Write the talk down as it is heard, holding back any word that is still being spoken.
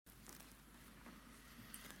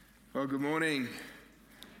Well, good morning.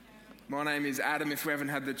 My name is Adam. If we haven't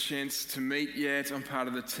had the chance to meet yet, I'm part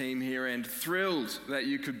of the team here and thrilled that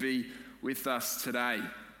you could be with us today.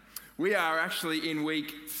 We are actually in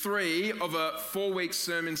week 3 of a 4-week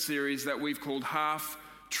sermon series that we've called Half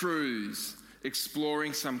Truths,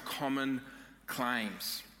 exploring some common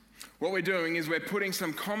claims. What we're doing is we're putting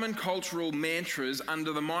some common cultural mantras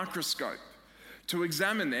under the microscope to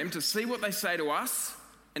examine them, to see what they say to us,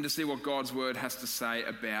 and to see what God's word has to say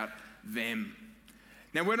about them.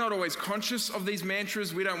 Now, we're not always conscious of these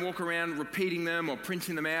mantras. We don't walk around repeating them or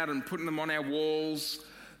printing them out and putting them on our walls,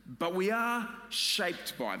 but we are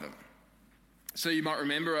shaped by them. So you might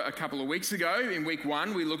remember a couple of weeks ago, in week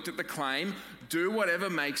 1, we looked at the claim, do whatever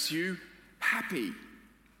makes you happy.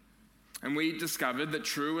 And we discovered that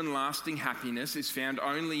true and lasting happiness is found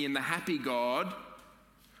only in the happy God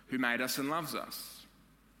who made us and loves us.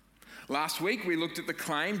 Last week, we looked at the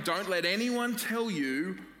claim, don't let anyone tell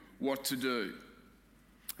you what to do.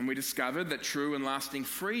 And we discovered that true and lasting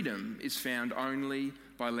freedom is found only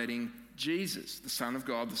by letting Jesus, the Son of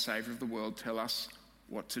God, the Saviour of the world, tell us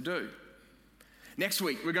what to do. Next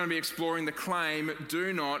week, we're going to be exploring the claim,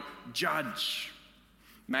 do not judge.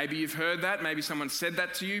 Maybe you've heard that, maybe someone said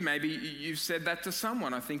that to you, maybe you've said that to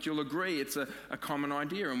someone. I think you'll agree it's a common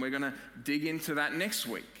idea, and we're going to dig into that next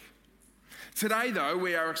week. Today, though,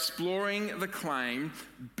 we are exploring the claim,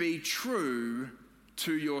 be true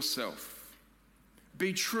to yourself.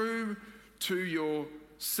 Be true to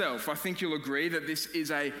yourself. I think you'll agree that this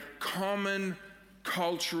is a common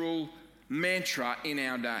cultural mantra in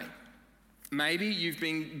our day. Maybe you've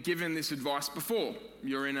been given this advice before.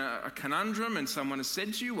 You're in a conundrum and someone has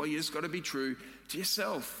said to you, well, you just got to be true to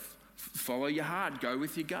yourself. Follow your heart, go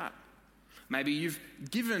with your gut. Maybe you've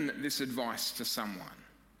given this advice to someone.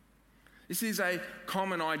 This is a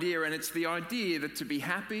common idea, and it's the idea that to be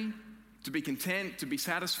happy, to be content, to be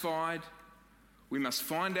satisfied, we must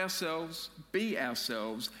find ourselves, be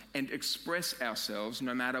ourselves, and express ourselves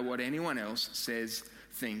no matter what anyone else says,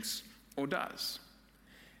 thinks, or does.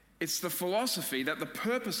 It's the philosophy that the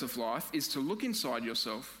purpose of life is to look inside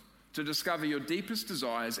yourself, to discover your deepest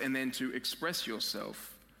desires, and then to express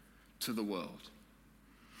yourself to the world.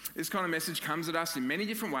 This kind of message comes at us in many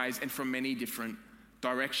different ways and from many different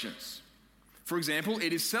directions. For example,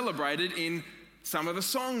 it is celebrated in some of the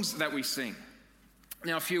songs that we sing.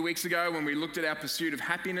 Now, a few weeks ago, when we looked at our pursuit of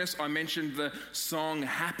happiness, I mentioned the song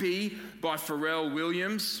Happy by Pharrell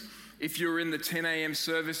Williams. If you were in the 10 a.m.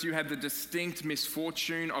 service, you had the distinct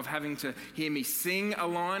misfortune of having to hear me sing a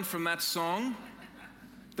line from that song.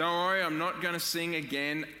 Don't worry, I'm not going to sing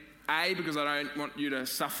again. A, because I don't want you to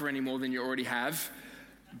suffer any more than you already have.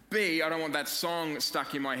 B, I don't want that song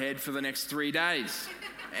stuck in my head for the next 3 days.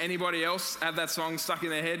 Anybody else have that song stuck in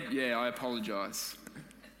their head? Yeah, I apologise.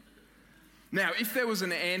 Now, if there was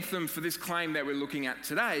an anthem for this claim that we're looking at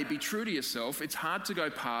today, be true to yourself, it's hard to go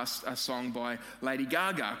past a song by Lady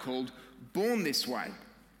Gaga called Born This Way.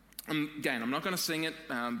 Again, I'm not going to sing it,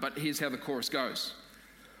 but here's how the chorus goes.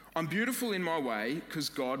 I'm beautiful in my way because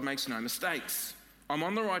God makes no mistakes. I'm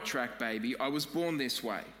on the right track, baby. I was born this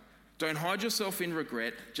way. Don't hide yourself in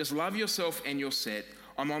regret. Just love yourself and you're set.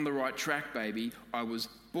 I'm on the right track, baby. I was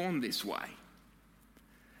born this way.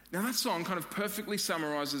 Now that song kind of perfectly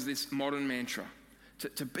summarises this modern mantra.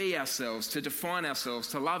 To be ourselves, to define ourselves,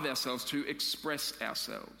 to love ourselves, to express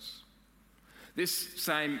ourselves. This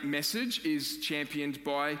same message is championed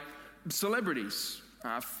by celebrities.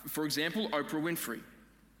 For example, Oprah Winfrey.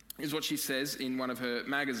 Here's what she says in one of her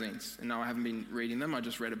magazines. And no, I haven't been reading them. I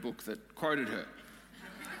just read a book that quoted her.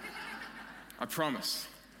 I promise.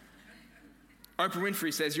 Oprah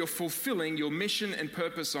Winfrey says, you're fulfilling your mission and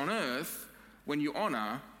purpose on earth when you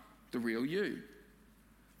honour the real you.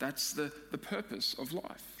 That's the purpose of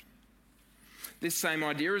life. This same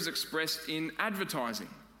idea is expressed in advertising.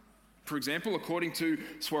 For example, according to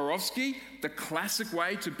Swarovski, the classic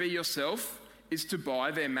way to be yourself is to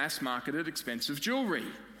buy their mass-marketed expensive jewellery.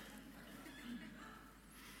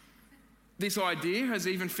 This idea has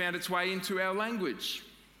even found its way into our language.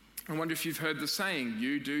 I wonder if you've heard the saying,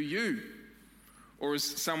 you do you. Or as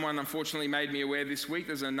someone unfortunately made me aware this week,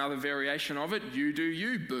 there's another variation of it, you do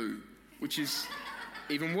you, boo, which is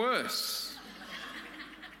even worse.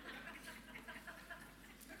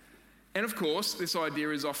 And of course, this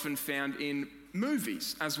idea is often found in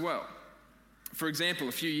movies as well. For example,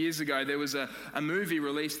 a few years ago, there was a movie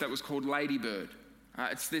released that was called Lady Bird.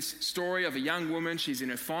 It's this story of a young woman. She's in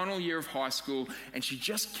her final year of high school, and she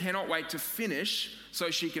just cannot wait to finish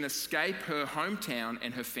so she can escape her hometown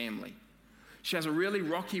and her family. She has a really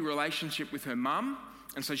rocky relationship with her mum,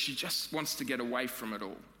 and so she just wants to get away from it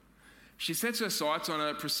all. She sets her sights on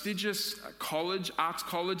a prestigious college, arts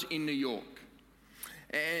college in New York.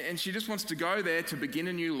 And she just wants to go there to begin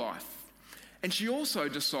a new life. And she also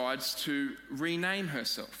decides to rename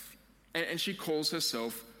herself. And she calls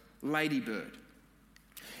herself Ladybird.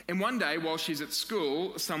 And one day while she's at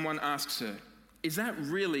school, someone asks her, "Is that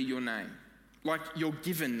really your name? Like your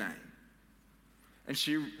given name?" And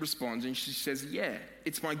she responds and she says, "Yeah,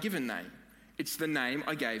 it's my given name. It's the name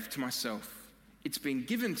I gave to myself. It's been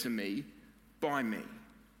given to me by me."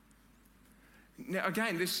 Now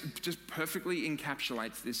again, this just perfectly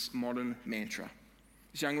encapsulates this modern mantra.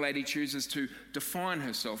 This young lady chooses to define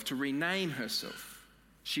herself, to rename herself.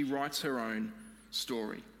 She writes her own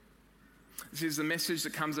story. This is the message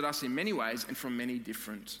that comes at us in many ways and from many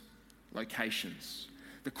different locations.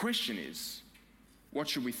 The question is, what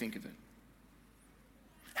should we think of it?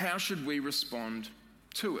 How should we respond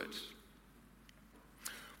to it?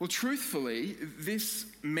 Well, truthfully, this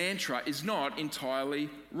mantra is not entirely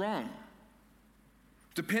wrong.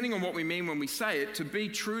 Depending on what we mean when we say it, to be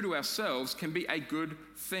true to ourselves can be a good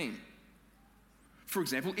thing. For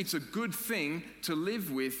example, it's a good thing to live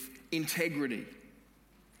with integrity,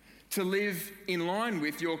 to live in line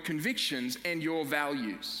with your convictions and your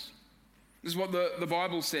values. This is what the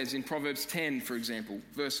Bible says in Proverbs 10, for example,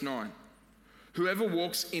 verse 9. "Whoever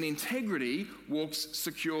walks in integrity walks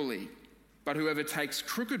securely, but whoever takes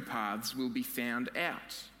crooked paths will be found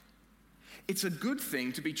out." It's a good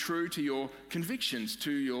thing to be true to your convictions,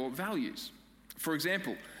 to your values. For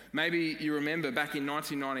example, maybe you remember back in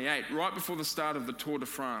 1998, right before the start of the Tour de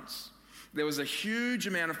France, there was a huge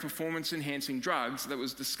amount of performance-enhancing drugs that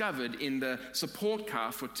was discovered in the support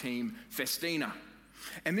car for Team Festina.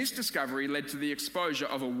 And this discovery led to the exposure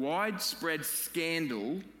of a widespread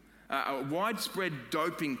scandal, a widespread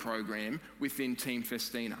doping program within Team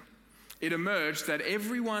Festina. It emerged that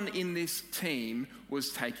everyone in this team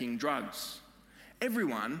was taking drugs.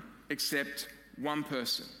 Everyone except one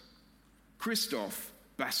person, Christophe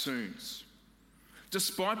Bassoons.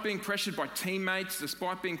 Despite being pressured by teammates,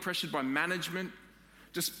 despite being pressured by management,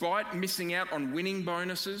 despite missing out on winning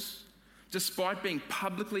bonuses, despite being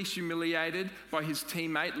publicly humiliated by his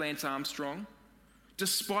teammate Lance Armstrong,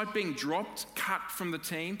 despite being dropped, cut from the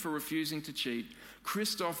team for refusing to cheat,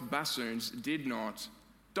 Christophe Bassoons did not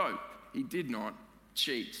dope. He did not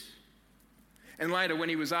cheat. And later, when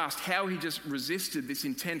he was asked how he just resisted this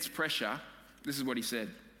intense pressure, this is what he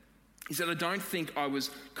said. He said, "I don't think I was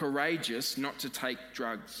courageous not to take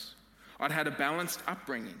drugs. I'd had a balanced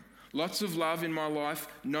upbringing, lots of love in my life,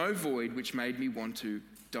 no void which made me want to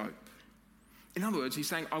dope." In other words, he's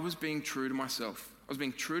saying, I was being true to myself. I was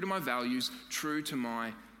being true to my values, true to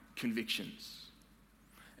my convictions.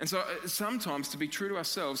 And so sometimes to be true to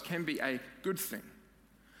ourselves can be a good thing.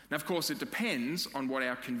 Now, of course, it depends on what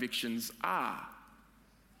our convictions are.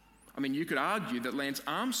 I mean, you could argue that Lance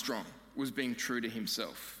Armstrong was being true to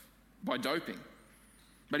himself by doping,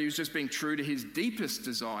 but he was just being true to his deepest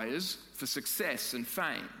desires for success and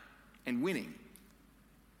fame and winning.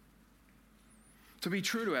 To be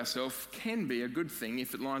true to ourselves can be a good thing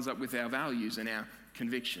if it lines up with our values and our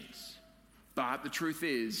convictions. But the truth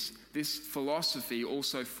is, this philosophy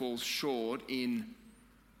also falls short in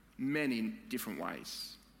many different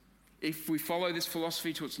ways. If we follow this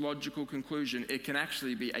philosophy to its logical conclusion, it can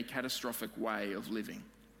actually be a catastrophic way of living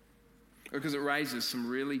because it raises some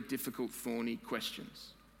really difficult, thorny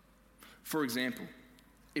questions. For example,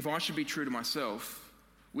 if I should be true to myself,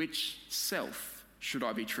 which self should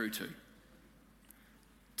I be true to?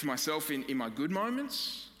 To myself in my good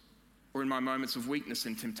moments or in my moments of weakness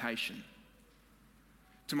and temptation?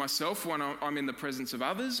 To myself when I'm in the presence of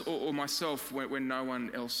others or myself when no one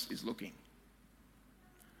else is looking?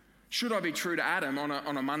 Should I be true to Adam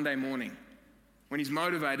on a Monday morning when he's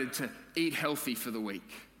motivated to eat healthy for the week?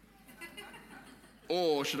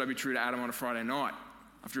 Or should I be true to Adam on a Friday night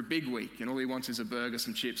after a big week and all he wants is a burger,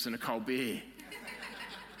 some chips and a cold beer?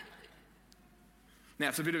 Now,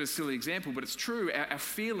 it's a bit of a silly example, but it's true. Our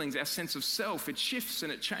feelings, our sense of self, it shifts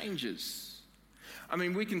and it changes. I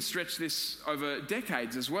mean, we can stretch this over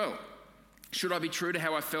decades as well. Should I be true to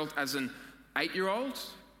how I felt as an 8-year-old?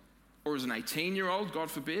 Or as an 18-year-old, God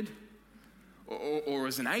forbid? Or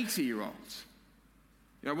as an 80-year-old?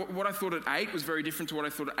 You know, what I thought at 8 was very different to what I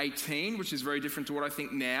thought at 18, which is very different to what I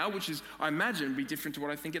think now, which is, I imagine, be different to what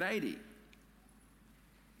I think at 80.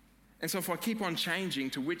 And so if I keep on changing,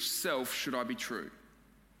 to which self should I be true?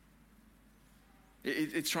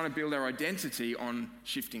 It's trying to build our identity on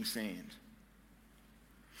shifting sand.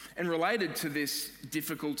 And related to this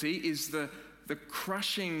difficulty is the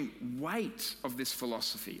crushing weight of this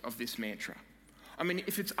philosophy, of this mantra. I mean,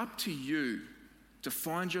 if it's up to you, to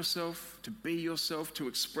find yourself, to be yourself, to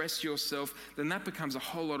express yourself, then that becomes a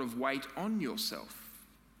whole lot of weight on yourself.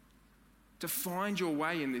 To find your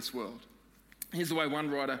way in this world. Here's the way one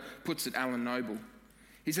writer puts it, Alan Noble.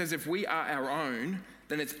 He says, if we are our own,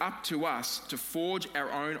 then it's up to us to forge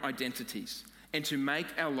our own identities and to make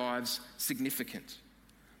our lives significant.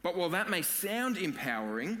 But while that may sound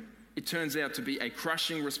empowering, it turns out to be a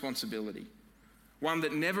crushing responsibility. One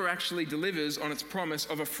that never actually delivers on its promise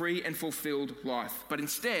of a free and fulfilled life, but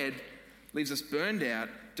instead leaves us burned out,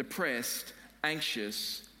 depressed,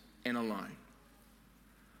 anxious, and alone.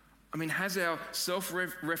 I mean, has our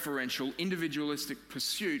self-referential, individualistic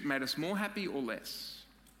pursuit made us more happy or less?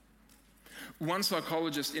 One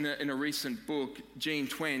psychologist in a recent book, Jean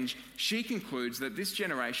Twenge, she concludes that this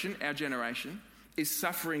generation, our generation, is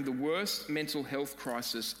suffering the worst mental health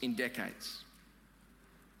crisis in decades.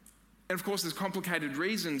 And of course, there's complicated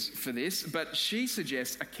reasons for this, but she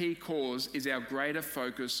suggests a key cause is our greater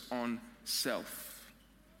focus on self.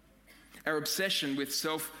 Our obsession with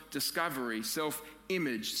self-discovery,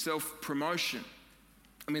 self-image, self-promotion.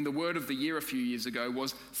 I mean, the word of the year a few years ago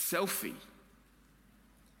was selfie.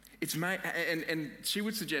 And she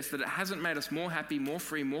would suggest that it hasn't made us more happy, more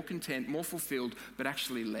free, more content, more fulfilled, but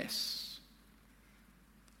actually less.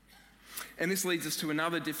 And this leads us to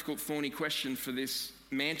another difficult, thorny question for this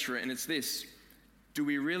mantra, and it's this: do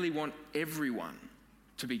we really want everyone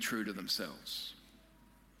to be true to themselves?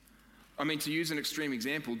 I mean, to use an extreme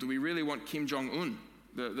example, do we really want Kim Jong-un,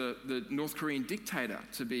 the North Korean dictator,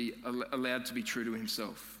 to be allowed to be true to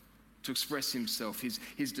himself, to express himself,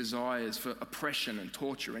 his desires for oppression and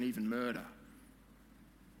torture and even murder?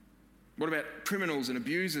 What about criminals and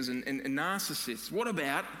abusers and narcissists? What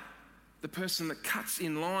about the person that cuts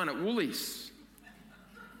in line at Woolies?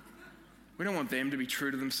 We don't want them to be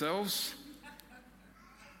true to themselves.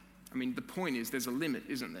 I mean, the point is there's a limit,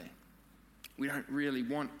 isn't there? We don't really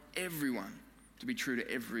want everyone to be true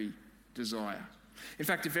to every desire. In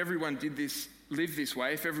fact, if everyone lived this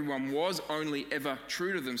way, if everyone was only ever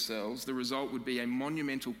true to themselves, the result would be a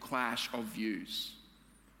monumental clash of views.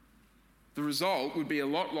 The result would be a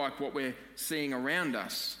lot like what we're seeing around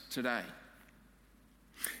us today.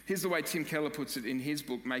 Here's the way Tim Keller puts it in his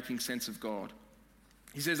book, Making Sense of God.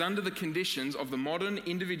 He says, under the conditions of the modern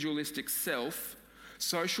individualistic self,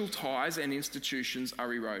 social ties and institutions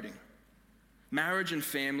are eroding. Marriage and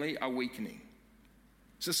family are weakening.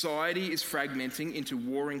 Society is fragmenting into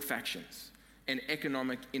warring factions, and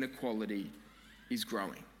economic inequality is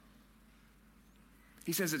growing.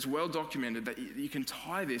 He says it's well documented that you can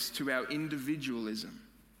tie this to our individualism,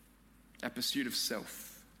 our pursuit of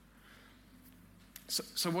self.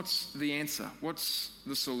 So what's the answer? What's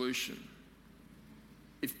the solution?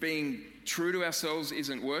 If being true to ourselves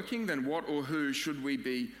isn't working, then what or who should we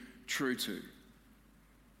be true to?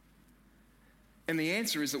 And the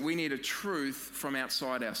answer is that we need a truth from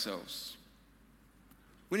outside ourselves.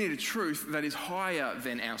 We need a truth that is higher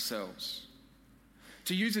than ourselves.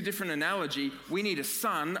 To use a different analogy, we need a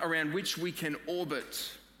sun around which we can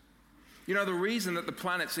orbit. You know, the reason that the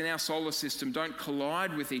planets in our solar system don't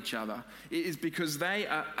collide with each other is because they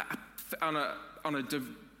are on a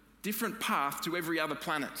different path to every other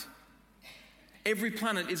planet. Every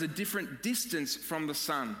planet is a different distance from the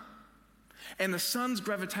sun. And the sun's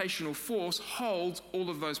gravitational force holds all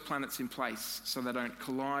of those planets in place so they don't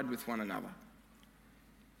collide with one another.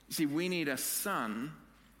 You see, we need a sun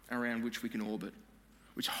around which we can orbit,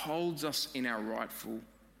 which holds us in our rightful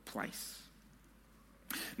place.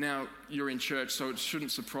 Now, you're in church, so it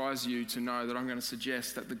shouldn't surprise you to know that I'm going to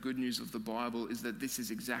suggest that the good news of the Bible is that this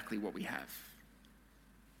is exactly what we have.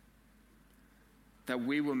 That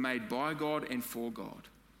we were made by God and for God.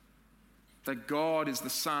 That God is the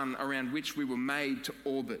sun around which we were made to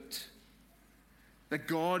orbit. That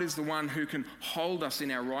God is the one who can hold us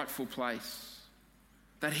in our rightful place.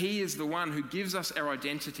 That He is the one who gives us our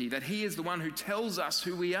identity. That He is the one who tells us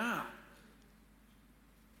who we are.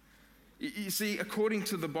 You see, according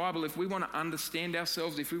to the Bible, if we want to understand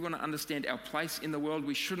ourselves, if we want to understand our place in the world,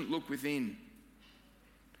 we shouldn't look within.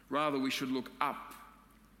 Rather, we should look up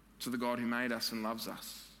to the God who made us and loves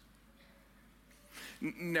us.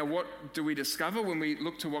 Now, what do we discover when we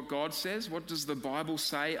look to what God says? What does the Bible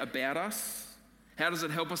say about us? How does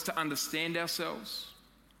it help us to understand ourselves?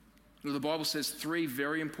 Well, the Bible says three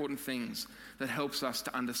very important things that helps us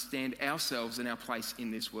to understand ourselves and our place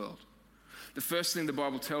in this world. The first thing the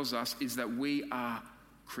Bible tells us is that we are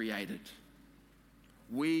created.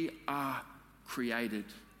 We are created.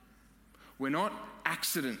 We're not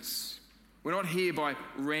accidents. We're not here by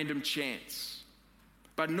random chance.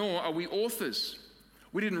 But nor are we authors.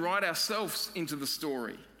 We didn't write ourselves into the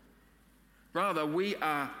story. Rather, we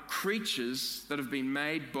are creatures that have been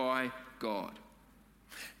made by God.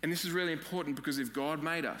 And this is really important because if God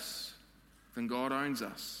made us, then God owns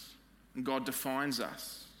us and God defines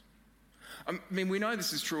us. I mean, we know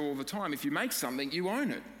this is true all the time. If you make something, you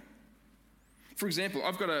own it. For example,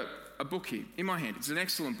 I've got a book here in my hand. It's an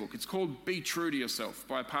excellent book. It's called Be True to Yourself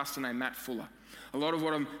by a pastor named Matt Fuller. A lot of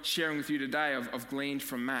what I'm sharing with you today I've gleaned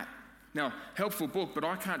from Matt. Now, helpful book, but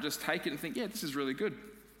I can't just take it and think, yeah, this is really good.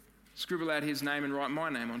 Scribble out his name and write my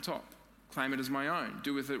name on top. Claim it as my own.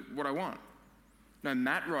 Do with it what I want. No,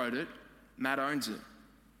 Matt wrote it. Matt owns it.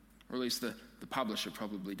 Or at least the publisher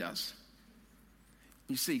probably does.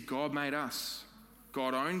 You see, God made us.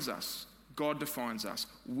 God owns us. God defines us.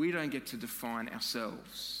 We don't get to define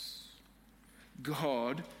ourselves.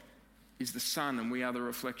 God is the sun and we are the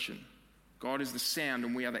reflection. God is the sound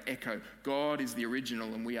and we are the echo. God is the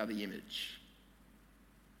original and we are the image.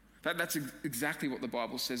 That's exactly what the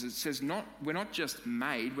Bible says. It says we're not just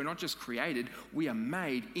made, we're not just created, we are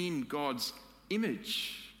made in God's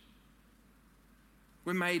image.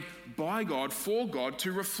 We're made by God, for God,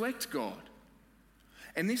 to reflect God.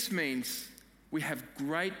 And this means we have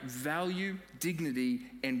great value, dignity,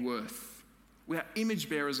 and worth. We are image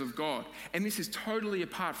bearers of God. And this is totally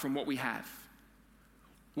apart from what we have,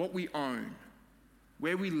 what we own,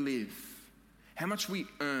 where we live, how much we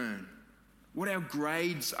earn, what our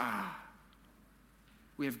grades are.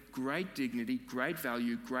 We have great dignity, great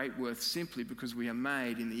value, great worth simply because we are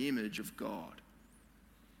made in the image of God.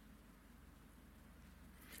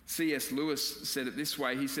 C.S. Lewis said it this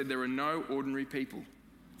way. He said, there are no ordinary people.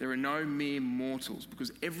 There are no mere mortals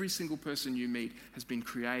because every single person you meet has been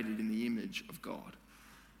created in the image of God.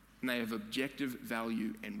 And they have objective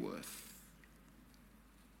value and worth.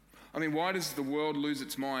 I mean, why does the world lose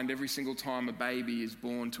its mind every single time a baby is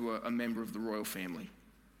born to a member of the royal family?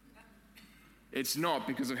 It's not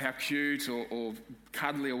because of how cute or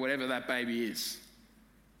cuddly or whatever that baby is.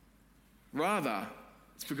 Rather,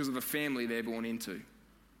 it's because of the family they're born into.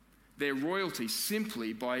 Their royalty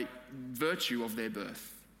simply by virtue of their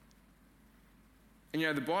birth. And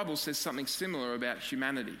the Bible says something similar about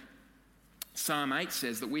humanity. Psalm 8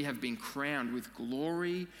 says that we have been crowned with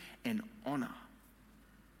glory and honor.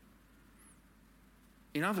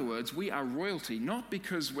 In other words, we are royalty, not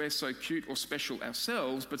because we're so cute or special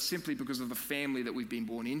ourselves, but simply because of the family that we've been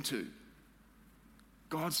born into.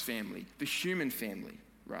 God's family, the human family,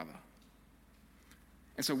 rather.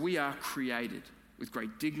 And so we are created with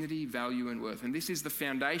great dignity, value, and worth. And this is the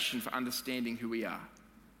foundation for understanding who we are.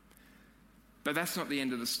 But that's not the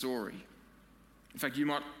end of the story. In fact, you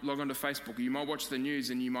might log onto Facebook, or you might watch the news,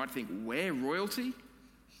 and you might think, we're royalty?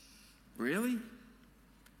 Really?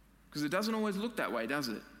 Because it doesn't always look that way, does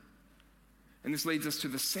it? And this leads us to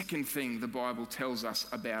the second thing the Bible tells us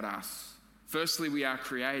about us. Firstly, we are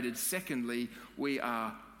created. Secondly, we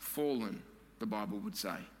are fallen, the Bible would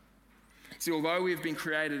say. See, although we have been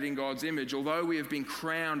created in God's image, although we have been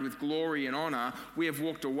crowned with glory and honor, we have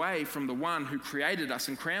walked away from the one who created us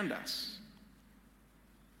and crowned us.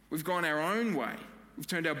 We've gone our own way. We've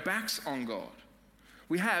turned our backs on God.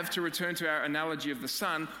 We have, to return to our analogy of the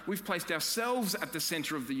sun, we've placed ourselves at the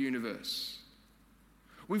center of the universe.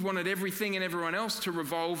 We've wanted everything and everyone else to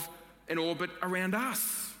revolve and orbit around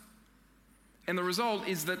us. And the result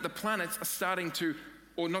is that the planets are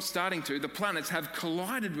the planets have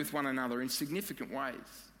collided with one another in significant ways.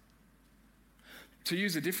 To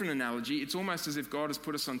use a different analogy, it's almost as if God has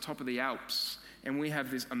put us on top of the Alps and we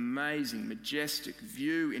have this amazing, majestic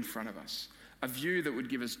view in front of us. A view that would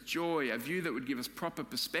give us joy, a view that would give us proper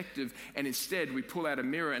perspective, and instead we pull out a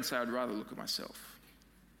mirror and say, I'd rather look at myself.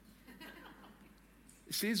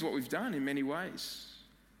 This is what we've done in many ways.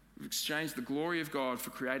 We've exchanged the glory of God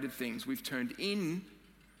for created things. We've turned in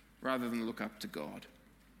rather than look up to God.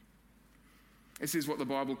 This is what the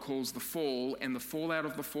Bible calls the fall, and the fallout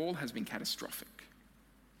of the fall has been catastrophic.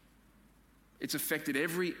 It's affected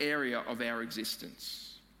every area of our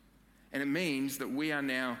existence. And it means that we are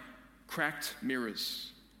now cracked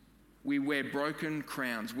mirrors. We wear broken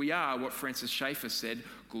crowns. We are, what Francis Schaeffer said,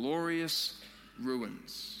 glorious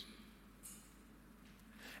ruins.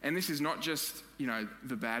 And this is not just,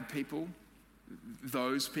 the bad people,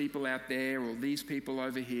 those people out there or these people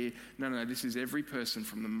over here. No, this is every person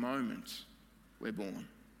from the moment we're born.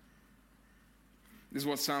 This is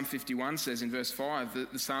what Psalm 51 says in verse 5.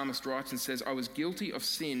 The psalmist writes and says, I was guilty of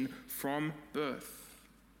sin from birth.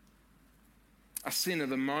 A sinner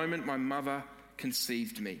the moment my mother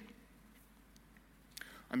conceived me.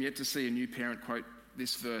 I'm yet to see a new parent quote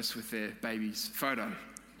this verse with their baby's photo.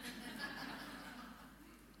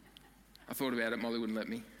 I thought about it, Molly wouldn't let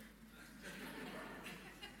me.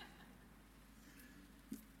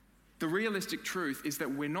 The realistic truth is that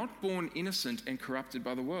we're not born innocent and corrupted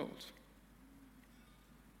by the world.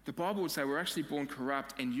 The Bible would say we're actually born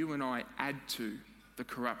corrupt, and you and I add to the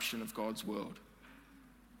corruption of God's world.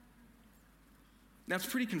 Now, it's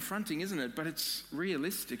pretty confronting, isn't it? But it's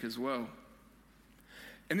realistic as well.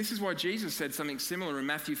 And this is why Jesus said something similar in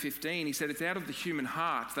Matthew 15. He said, it's out of the human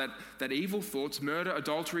heart that evil thoughts, murder,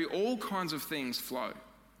 adultery, all kinds of things flow.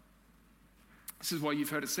 This is why you've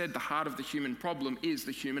heard it said, the heart of the human problem is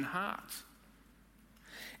the human heart.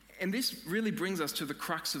 And this really brings us to the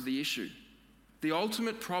crux of the issue. The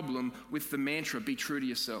ultimate problem with the mantra, be true to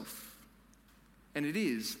yourself. And it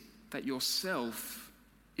is that yourself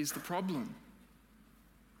is the problem.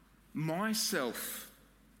 Myself,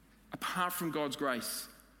 apart from God's grace,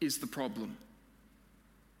 is the problem.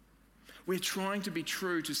 We're trying to be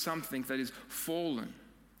true to something that is fallen,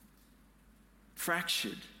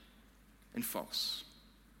 fractured, and false.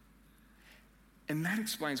 And that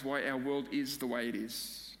explains why our world is the way it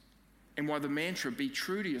is, and why the mantra, be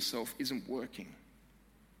true to yourself, isn't working.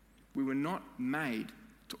 We were not made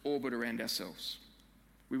to orbit around ourselves.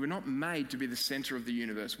 We were not made to be the center of the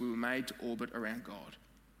universe. We were made to orbit around God.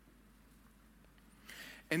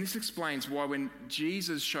 And this explains why when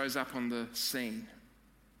Jesus shows up on the scene,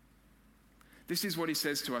 this is what he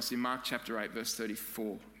says to us in Mark chapter 8, verse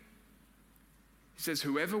 34. He says,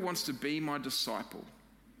 whoever wants to be my disciple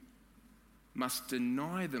must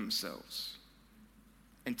deny themselves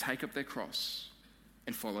and take up their cross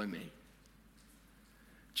and follow me.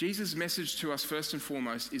 Jesus' message to us first and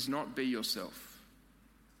foremost is not be yourself.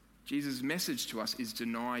 Jesus' message to us is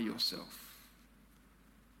deny yourself.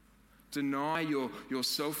 Deny your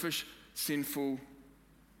selfish, sinful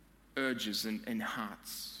urges and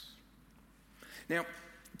hearts. Now,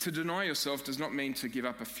 to deny yourself does not mean to give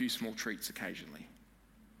up a few small treats occasionally.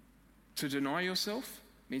 To deny yourself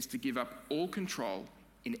means to give up all control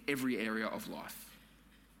in every area of life.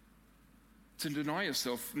 To deny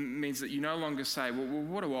yourself means that you no longer say, well,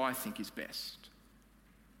 what do I think is best?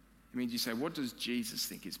 It means you say, what does Jesus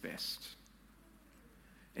think is best?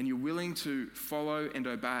 And you're willing to follow and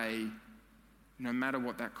obey no matter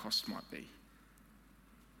what that cost might be.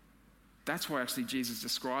 That's why actually Jesus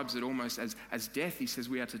describes it almost as death. He says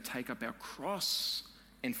we are to take up our cross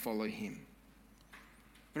and follow him.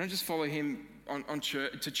 We don't just follow him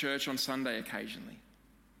to church on Sunday occasionally.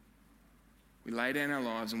 We lay down our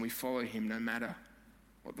lives and we follow him no matter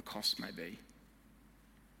what the cost may be.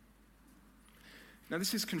 Now,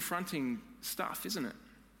 this is confronting stuff, isn't it?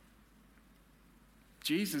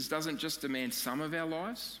 Jesus doesn't just demand some of our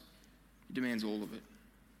lives, he demands all of it.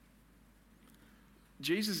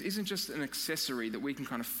 Jesus isn't just an accessory that we can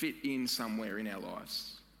kind of fit in somewhere in our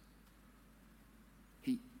lives.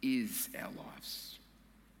 He is our lives.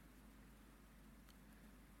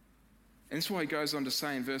 And that's why he goes on to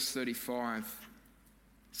say in verse 35,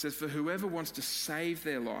 it says, for whoever wants to save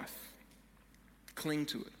their life, cling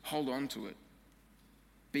to it, hold on to it,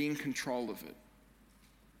 be in control of it,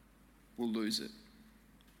 will lose it.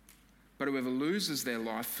 But whoever loses their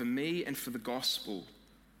life for me and for the gospel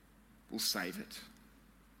will save it.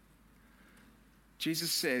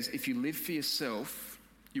 Jesus says, if you live for yourself,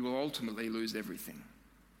 you will ultimately lose everything.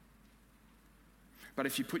 But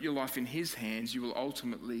if you put your life in his hands, you will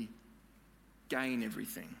ultimately gain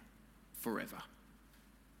everything forever.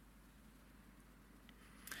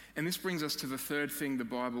 And this brings us to the third thing the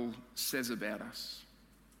Bible says about us.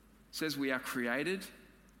 It says we are created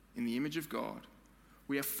in the image of God.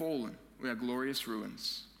 We are fallen. We are glorious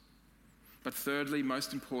ruins. But thirdly,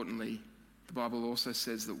 most importantly, the Bible also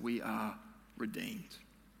says that we are redeemed,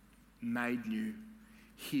 made new,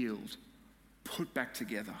 healed, put back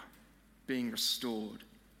together, being restored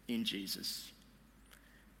in Jesus.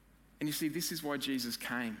 And you see, this is why Jesus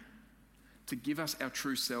came, to give us our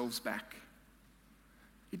true selves back.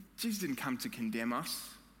 Jesus didn't come to condemn us,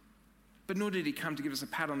 but nor did he come to give us a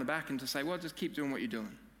pat on the back and to say, well, just keep doing what you're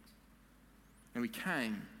doing. And we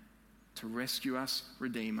came to rescue us,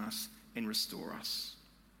 redeem us, and restore us.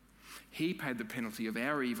 He paid the penalty of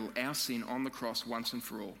our evil, our sin on the cross once and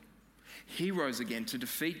for all. He rose again to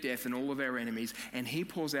defeat death and all of our enemies, and he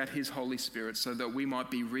pours out his Holy Spirit so that we might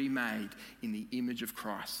be remade in the image of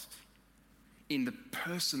Christ, in the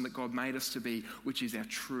person that God made us to be, which is our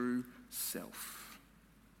true self.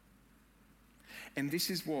 And this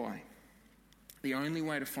is why the only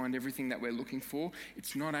way to find everything that we're looking for,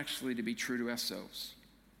 it's not actually to be true to ourselves.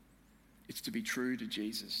 It's to be true to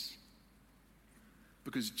Jesus.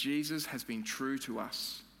 Because Jesus has been true to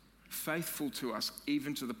us, faithful to us,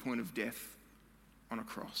 even to the point of death on a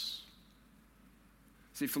cross.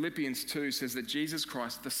 See, Philippians 2 says that Jesus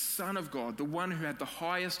Christ, the Son of God, the one who had the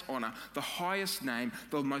highest honor, the highest name,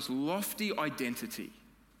 the most lofty identity,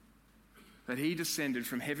 that he descended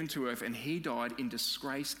from heaven to earth and he died in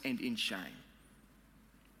disgrace and in shame.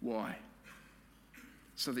 Why?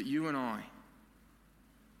 So that you and I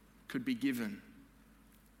could be given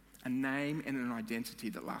a name and an identity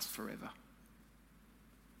that lasts forever.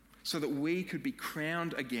 So that we could be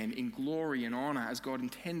crowned again in glory and honor as God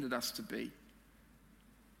intended us to be.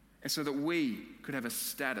 And so that we could have a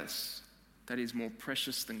status that is more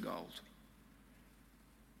precious than gold.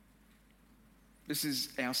 This is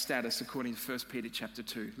our status according to 1 Peter chapter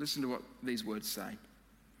 2. Listen to what these words say.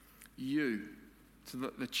 You,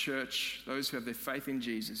 to the church, those who have their faith in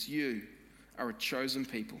Jesus, you are a chosen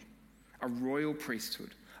people, a royal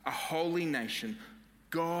priesthood, a holy nation,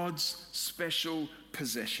 God's special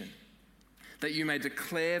possession, that you may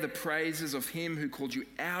declare the praises of him who called you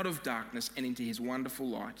out of darkness and into his wonderful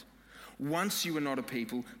light. Once you were not a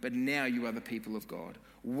people, but now you are the people of God.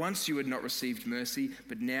 Once you had not received mercy,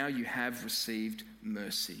 but now you have received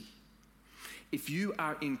mercy. If you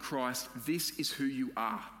are in Christ, this is who you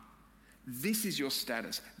are. This is your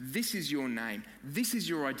status. This is your name. This is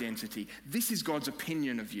your identity. This is God's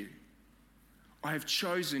opinion of you. I have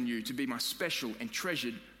chosen you to be my special and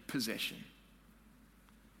treasured possession.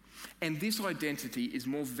 And this identity is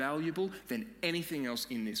more valuable than anything else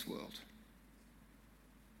in this world.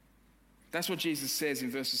 That's what Jesus says in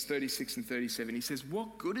verses 36 and 37. He says,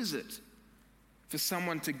 what good is it for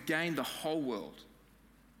someone to gain the whole world,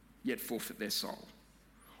 yet forfeit their soul?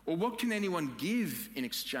 Or what can anyone give in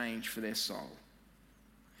exchange for their soul?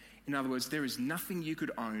 In other words, there is nothing you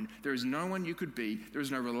could own, there is no one you could be, there is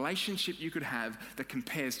no relationship you could have that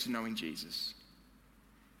compares to knowing Jesus,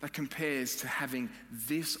 that compares to having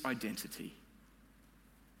this identity.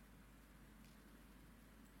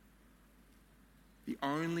 The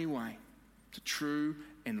only way to true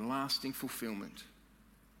and lasting fulfillment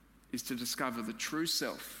is to discover the true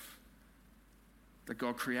self that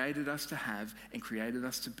God created us to have and created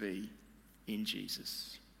us to be in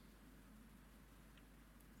Jesus.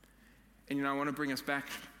 And I want to bring us back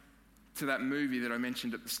to that movie that I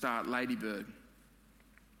mentioned at the start, Lady Bird,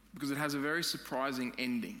 because it has a very surprising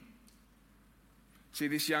ending. See,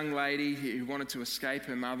 this young lady who wanted to escape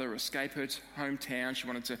her mother, escape her hometown, she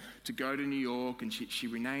wanted to go to New York, and she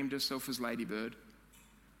renamed herself as Lady Bird.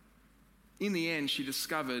 In the end, she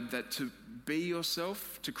discovered that to be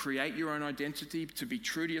yourself, to create your own identity, to be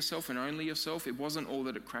true to yourself and only yourself, it wasn't all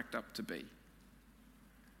that it cracked up to be.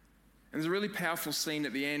 And there's a really powerful scene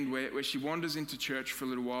at the end where she wanders into church for a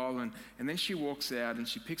little while, and then she walks out and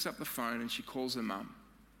she picks up the phone and she calls her mum.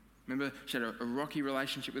 Remember, she had a rocky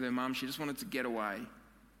relationship with her mum. She just wanted to get away.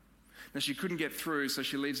 Now, she couldn't get through, so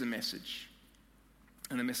she leaves a message.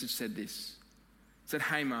 And the message said this. It said,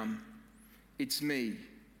 "Hey, Mum, it's me,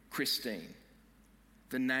 Christine.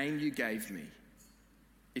 The name you gave me,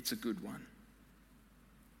 it's a good one."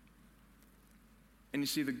 And you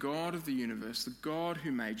see, the God of the universe, the God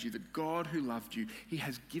who made you, the God who loved you, he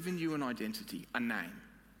has given you an identity, a name.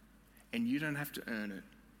 And you don't have to earn it.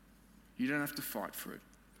 You don't have to fight for it.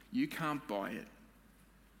 You can't buy it,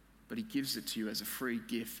 but he gives it to you as a free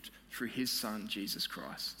gift through his Son, Jesus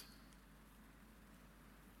Christ.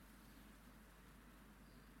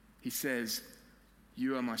 He says,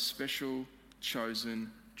 "You are my special,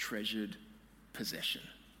 chosen, treasured possession."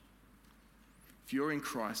 If you're in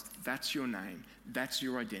Christ, that's your name, that's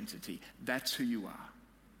your identity, that's who you are.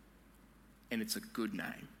 And it's a good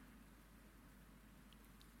name.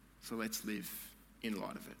 So let's live in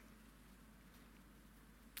light of it.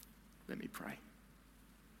 Let me pray.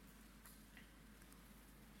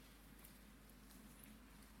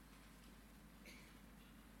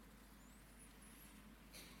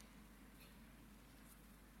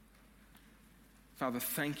 Father,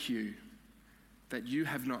 thank you that you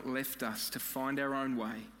have not left us to find our own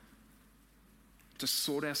way, to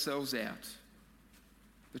sort ourselves out.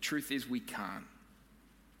 The truth is we can't.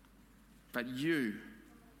 But you,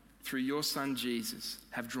 through your Son Jesus,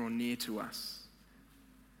 have drawn near to us.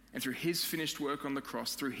 And through his finished work on the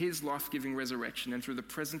cross, through his life-giving resurrection, and through the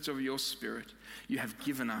presence of your Spirit, you have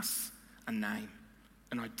given us a name,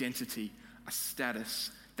 an identity, a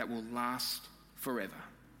status that will last forever.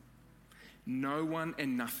 No one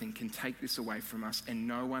and nothing can take this away from us, and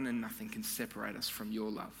no one and nothing can separate us from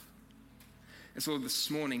your love. And so this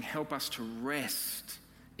morning, help us to rest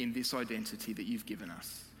in this identity that you've given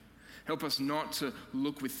us. Help us not to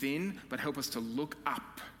look within, but help us to look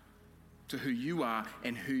up to who you are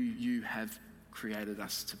and who you have created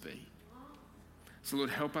us to be. So Lord,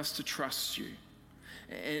 help us to trust you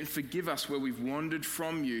and forgive us where we've wandered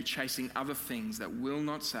from you, chasing other things that will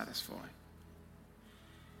not satisfy.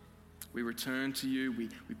 We return to you.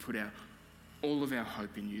 We put all of our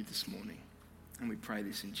hope in you this morning. And we pray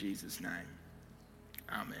this in Jesus' name.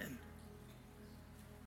 Amen.